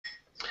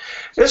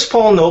This is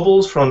Paul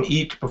Nobles from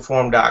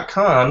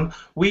eattoperform.com.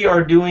 We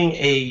are doing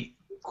a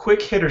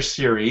quick hitter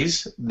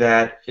series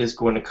that is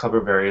going to cover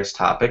various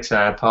topics, and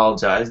I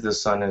apologize, the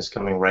sun is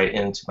coming right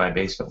into my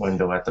basement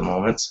window at the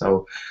moment,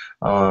 so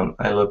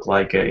I look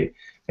like a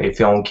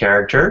film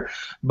character.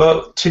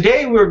 But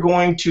today we're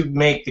going to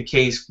make the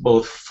case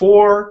both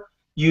for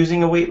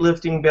using a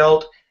weightlifting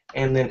belt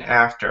and then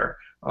after,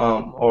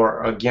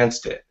 or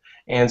against it.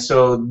 And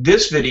so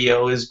this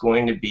video is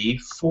going to be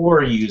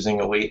for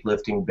using a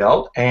weightlifting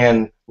belt,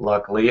 and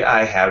luckily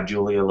I have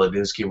Julia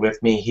Ladusky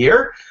with me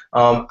here.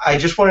 I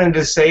just wanted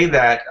to say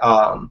that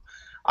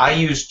I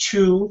use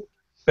two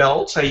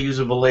belts. I use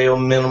a Vallejo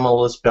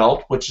minimalist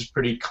belt, which is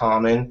pretty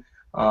common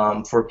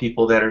for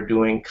people that are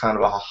doing kind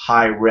of a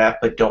high rep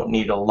but don't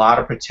need a lot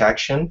of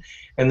protection.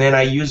 And then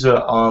I use a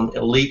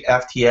Elite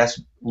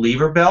FTS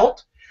lever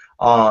belt.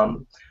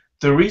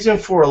 The reason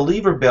for a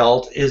lever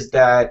belt is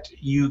that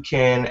you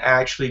can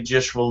actually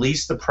just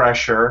release the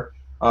pressure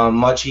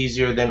much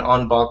easier than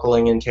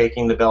unbuckling and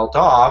taking the belt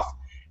off.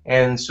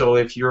 And so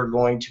if you're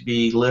going to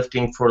be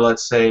lifting for,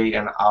 let's say,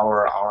 an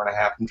hour, hour and a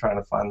half, I'm trying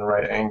to find the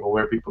right angle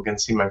where people can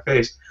see my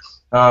face,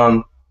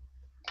 then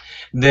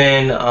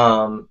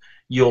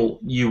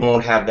you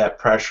won't have that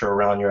pressure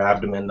around your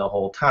abdomen the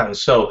whole time.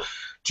 So,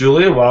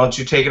 Julia, why don't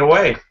you take it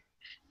away?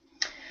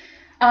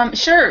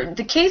 Sure.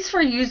 The case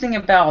for using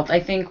a belt, I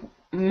think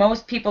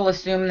most people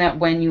assume that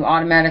when you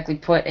automatically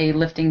put a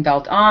lifting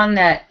belt on,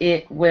 that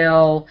it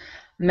will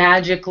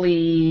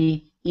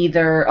magically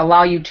either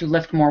allow you to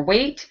lift more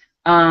weight,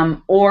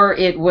 or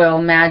it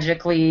will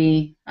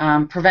magically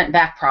prevent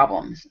back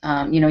problems.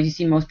 You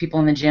see most people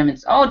in the gym,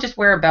 it's, oh, just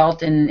wear a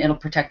belt and it'll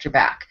protect your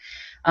back.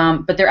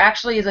 But there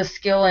actually is a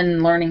skill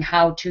in learning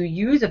how to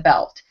use a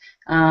belt.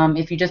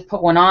 If you just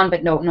put one on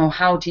but don't know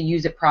how to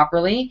use it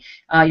properly,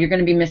 you're going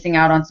to be missing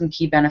out on some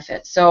key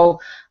benefits.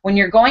 So when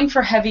you're going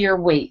for heavier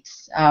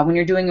weights, when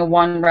you're doing a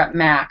 1-rep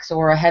max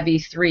or a heavy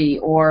 3,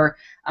 or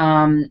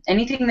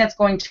anything that's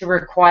going to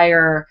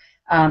require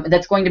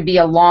that's going to be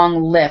a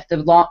long lift.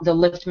 The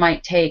lift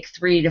might take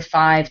 3 to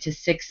 5 to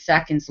 6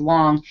 seconds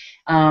long.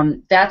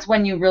 That's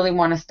when you really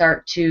want to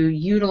start to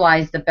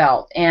utilize the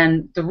belt.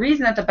 And the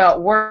reason that the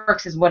belt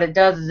works is what it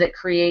does is it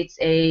creates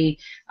a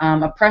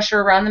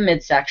pressure around the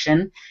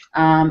midsection,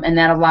 and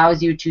that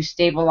allows you to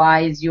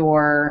stabilize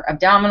your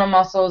abdominal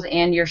muscles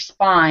and your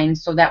spine,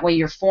 so that way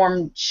your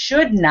form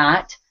should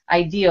not,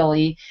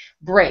 ideally,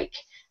 break.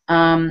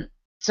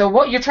 So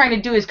what you're trying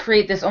to do is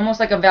create this almost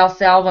like a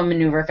Valsalva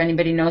maneuver. If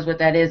anybody knows what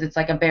that is, it's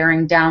like a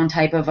bearing down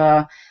type of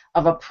a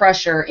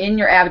pressure in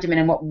your abdomen.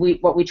 And what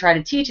we try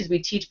to teach is we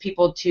teach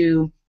people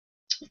to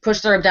push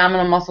their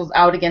abdominal muscles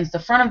out against the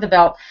front of the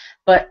belt,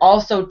 but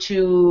also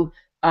to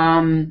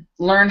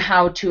learn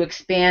how to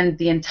expand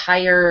the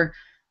entire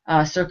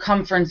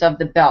circumference of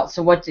the belt.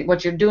 So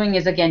what you're doing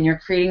is, again, you're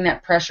creating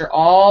that pressure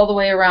all the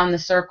way around the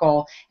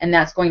circle, and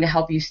that's going to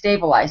help you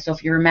stabilize. So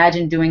if you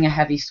imagine doing a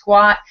heavy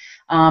squat,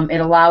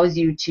 it allows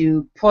you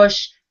to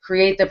push,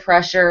 create the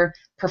pressure,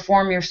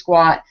 perform your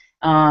squat,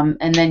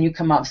 and then you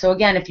come up. So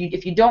again, if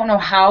you don't know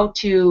how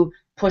to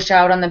push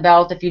out on the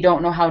belt, if you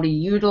don't know how to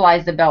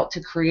utilize the belt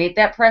to create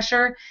that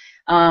pressure,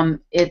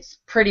 it's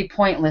pretty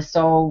pointless.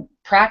 So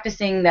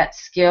practicing that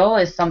skill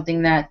is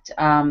something that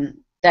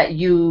that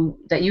you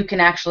can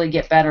actually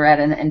get better at,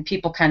 and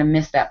people kind of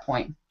miss that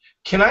point.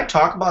 Can I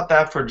talk about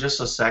that for just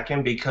a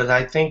second? Because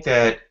I think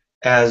that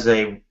as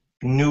a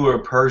newer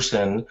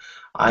person,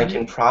 I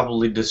can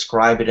probably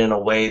describe it in a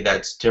way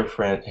that's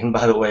different. And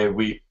by the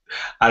way,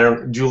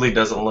 Julie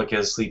doesn't look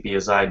as sleepy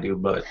as I do,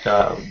 but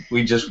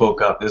we just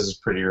woke up. This is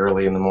pretty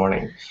early in the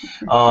morning.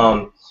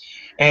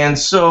 And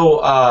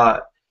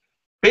so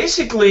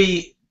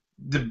basically,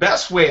 the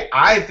best way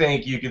I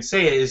think you could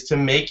say it is to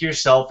make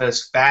yourself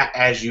as fat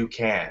as you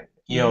can.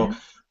 You know,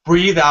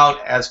 breathe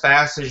out as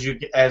fat as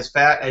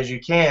you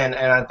can.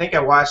 And I think I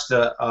watched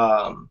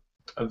a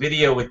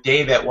video with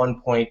Dave at one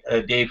point,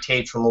 Dave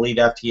Tate from Elite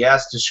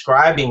FTS,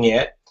 describing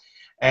it.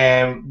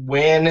 And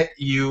when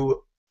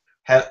you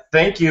have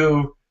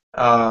breathed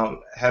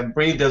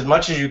as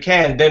much as you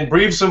can, then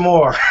breathe some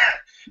more.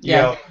 you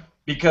know,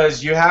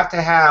 because you have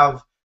to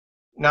have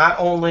not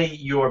only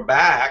your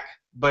back,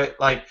 but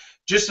like,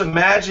 just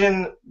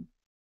imagine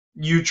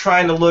you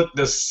trying to look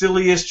the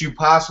silliest you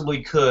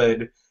possibly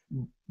could,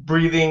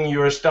 breathing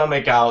your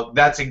stomach out.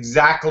 That's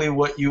exactly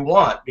what you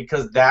want,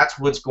 because that's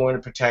what's going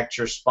to protect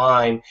your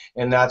spine,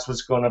 and that's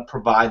what's going to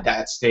provide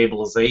that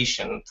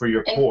stabilization for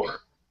your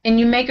core. And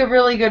you make a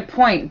really good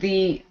point.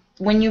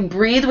 When you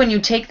breathe, when you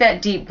take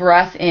that deep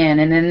breath in,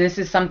 and then this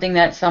is something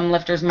that some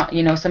lifters,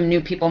 some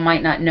new people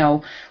might not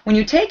know. When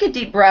you take a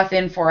deep breath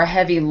in for a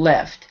heavy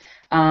lift,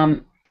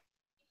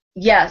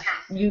 yes,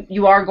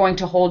 you are going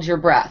to hold your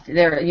breath.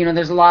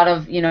 There's a lot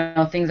of,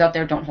 things out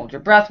there, don't hold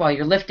your breath while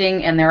you're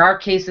lifting, and there are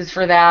cases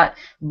for that.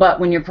 But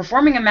when you're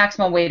performing a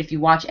maximal weight, if you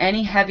watch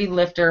any heavy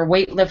lifter,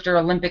 weight lifter,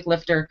 Olympic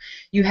lifter,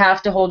 you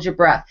have to hold your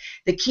breath.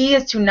 The key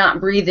is to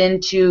not breathe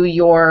into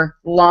your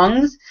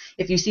lungs.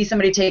 If you see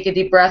somebody take a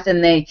deep breath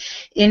and they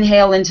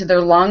inhale into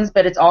their lungs,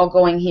 but it's all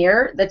going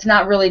here, that's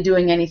not really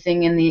doing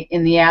anything in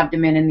the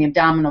abdomen and the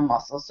abdominal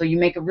muscles. So you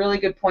make a really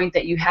good point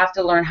that you have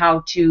to learn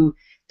how to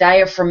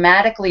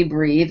diaphragmatically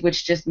breathe,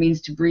 which just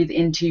means to breathe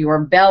into your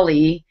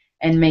belly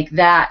and make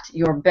that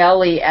your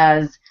belly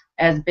as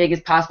big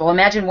as possible.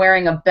 Imagine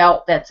wearing a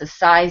belt that's a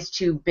size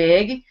too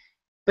big,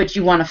 but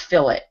you want to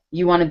fill it.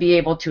 You want to be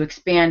able to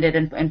expand it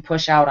and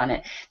push out on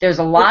it. There's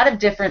a lot of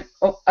different,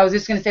 I was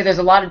just going to say, there's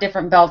a lot of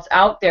different belts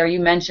out there.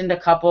 You mentioned a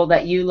couple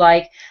that you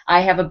like.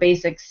 I have a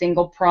basic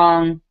single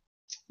prong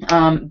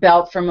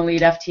belt from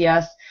Elite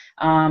FTS.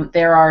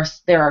 There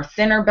are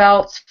thinner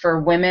belts for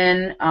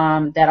women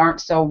that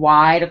aren't so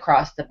wide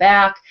across the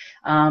back.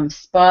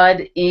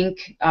 Spud Inc.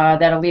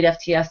 That Elite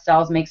FTS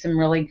sells makes some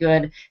really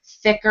good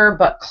thicker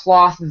but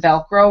cloth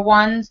Velcro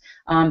ones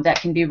that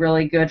can be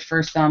really good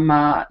for some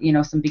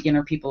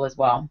beginner people as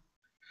well.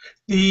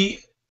 The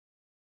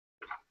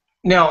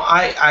Now,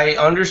 I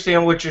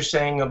understand what you're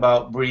saying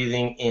about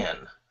breathing in.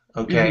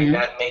 Okay, Mm-hmm.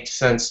 that makes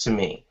sense to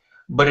me.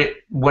 But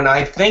when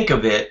I think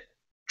of it,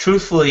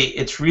 truthfully,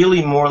 it's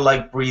really more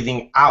like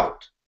breathing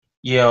out,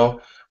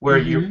 where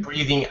you're Mm-hmm.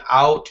 breathing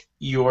out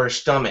your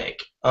stomach.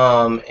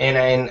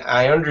 And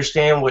I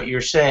understand what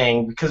you're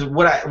saying, because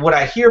what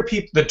I hear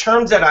people, the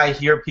terms that I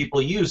hear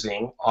people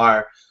using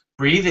are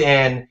breathe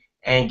in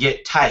and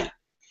get tight.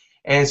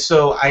 And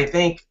so I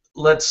think,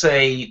 let's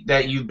say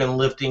that you've been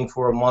lifting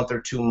for a month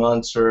or 2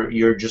 months, or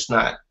you just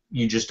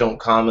don't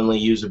commonly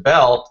use a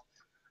belt.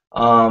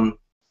 Um,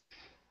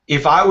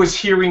 if I was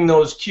hearing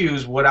those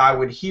cues, what I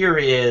would hear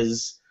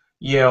is,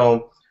 you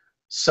know,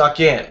 suck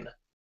in,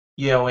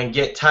 and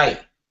get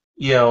tight,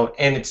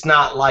 and it's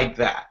not like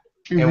that.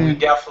 And we Mm-hmm.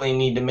 definitely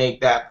need to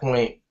make that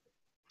point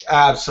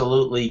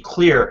absolutely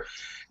clear.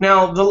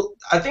 Now,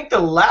 I think the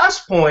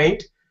last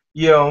point,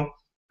 you know,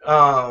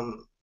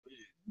 um,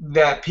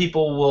 that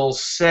people will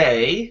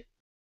say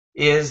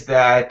is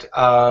that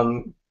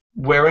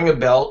wearing a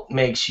belt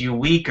makes you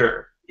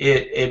weaker.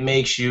 It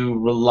makes you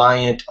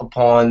reliant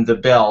upon the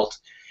belt.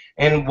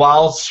 And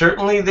while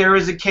certainly there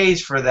is a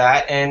case for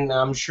that, and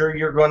I'm sure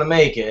you're going to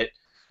make it,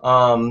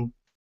 um,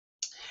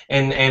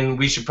 and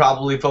we should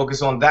probably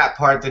focus on that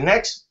part the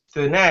next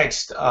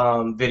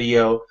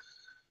video.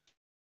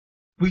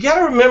 We got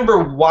to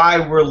remember why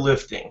we're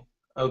lifting,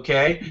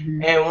 okay?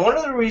 Mm-hmm. And one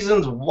of the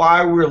reasons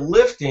why we're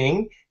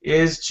lifting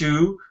is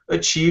to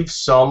achieve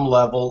some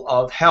level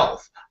of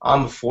health.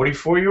 I'm a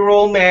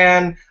 44-year-old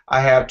man. I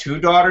have 2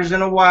 daughters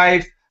and a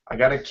wife. I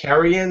got to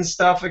carry in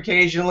stuff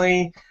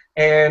occasionally.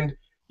 And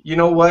you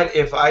know what?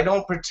 If I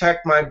don't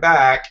protect my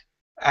back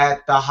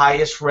at the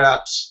highest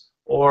reps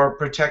or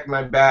protect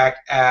my back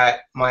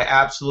at my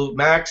absolute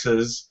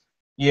maxes,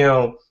 you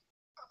know,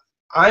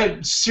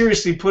 I'm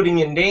seriously putting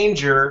in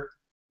danger,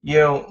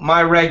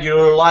 my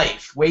regular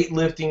life.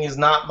 Weightlifting is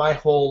not my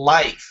whole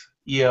life.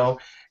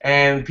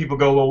 And people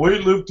go, well,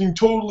 weightlifting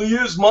totally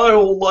is my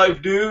whole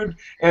life, dude.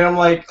 And I'm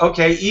like,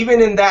 okay,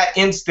 even in that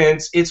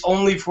instance, it's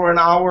only for an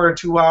hour or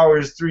 2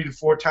 hours, 3 to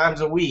 4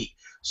 times a week.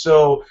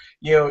 So,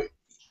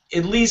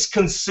 at least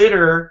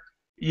consider,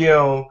 you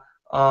know,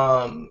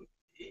 um,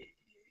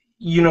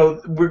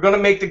 we're going to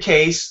make the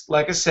case,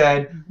 like I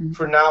said, Mm-hmm.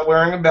 for not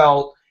wearing a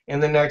belt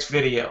in the next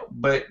video.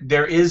 But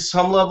there is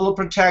some level of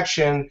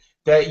protection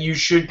that you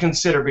should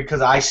consider,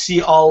 because I see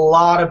a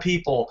lot of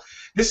people.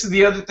 This is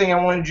the other thing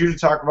I wanted you to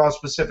talk about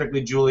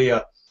specifically,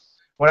 Julia.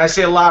 When I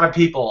say a lot of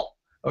people,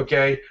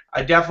 okay,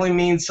 I definitely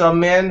mean some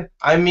men.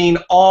 I mean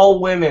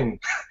all women.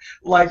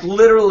 Like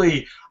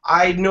literally,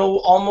 I know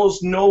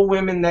almost no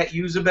women that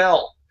use a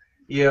belt.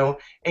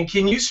 And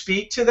can you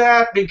speak to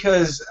that?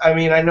 Because I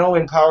mean, I know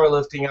in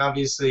powerlifting,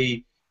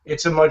 obviously,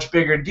 it's a much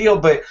bigger deal,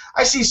 but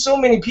I see so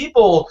many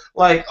people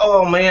like,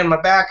 oh man, my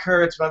back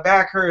hurts, my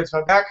back hurts,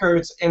 my back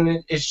hurts,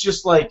 and it's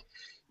just like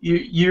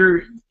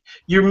you're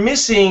you're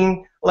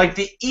missing like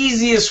the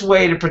easiest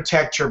way to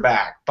protect your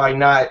back by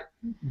not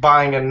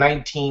buying a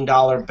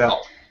 $19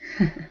 belt.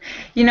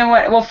 You know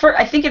what? Well,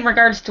 I think in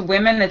regards to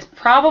women, it's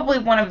probably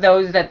one of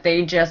those that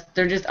they're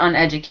just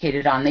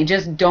uneducated on. They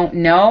just don't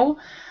know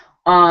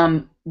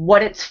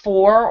what it's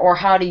for or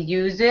how to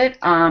use it.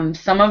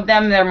 Some of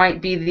them, there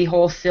might be the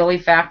whole silly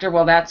factor.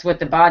 Well, that's what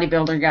the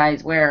bodybuilder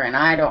guys wear, and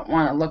I don't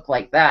want to look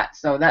like that,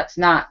 so that's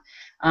not.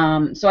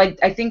 So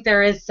I think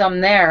there is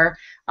some there.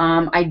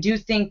 I do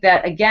think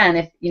that, again,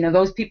 if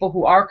those people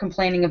who are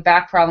complaining of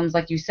back problems,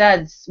 like you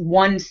said,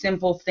 one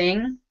simple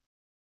thing,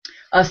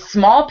 a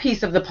small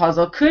piece of the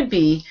puzzle could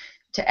be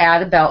to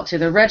add a belt to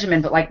their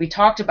regimen, but like we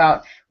talked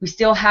about, we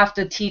still have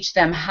to teach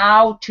them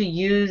how to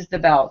use the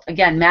belt.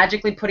 Again,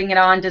 magically putting it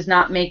on does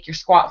not make your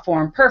squat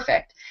form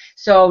perfect.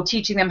 So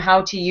teaching them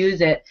how to use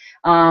it,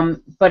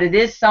 but it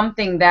is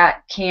something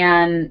that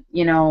can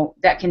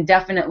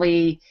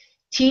definitely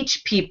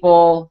teach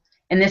people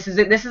And this is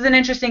an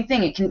interesting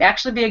thing. It can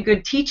actually be a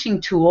good teaching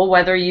tool,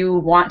 whether you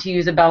want to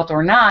use a belt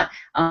or not,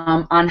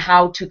 on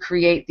how to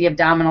create the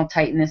abdominal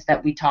tightness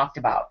that we talked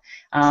about.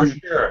 For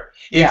sure.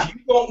 If Yeah. you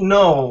don't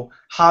know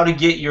how to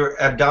get your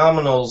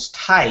abdominals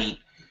tight,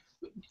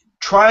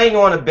 trying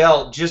on a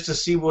belt just to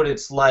see what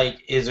it's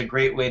like is a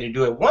great way to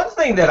do it. One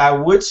thing that I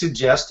would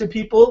suggest to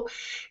people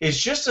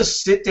is just to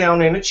sit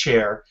down in a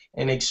chair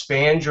and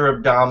expand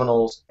your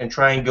abdominals and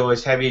try and go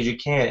as heavy as you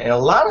can. And a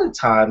lot of the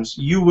times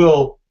you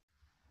will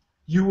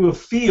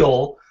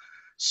feel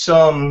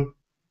some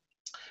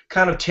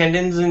kind of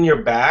tendons in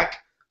your back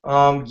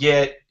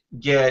get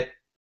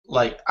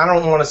like, I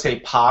don't want to say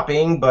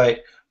popping,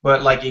 but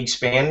like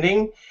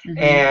expanding,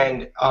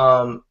 and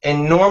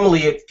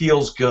normally it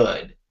feels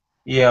good,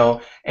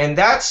 and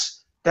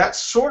that's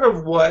sort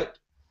of what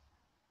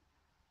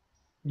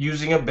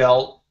using a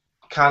belt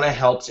kind of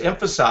helps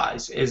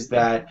emphasize, is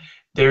that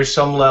there's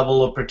some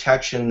level of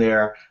protection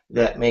there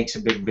that makes a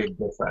big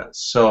difference.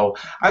 So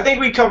I think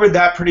we covered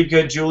that pretty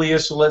good, Julia,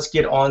 so let's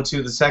get on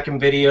to the second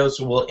video.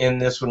 So we'll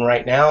end this one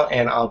right now,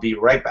 and I'll be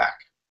right back.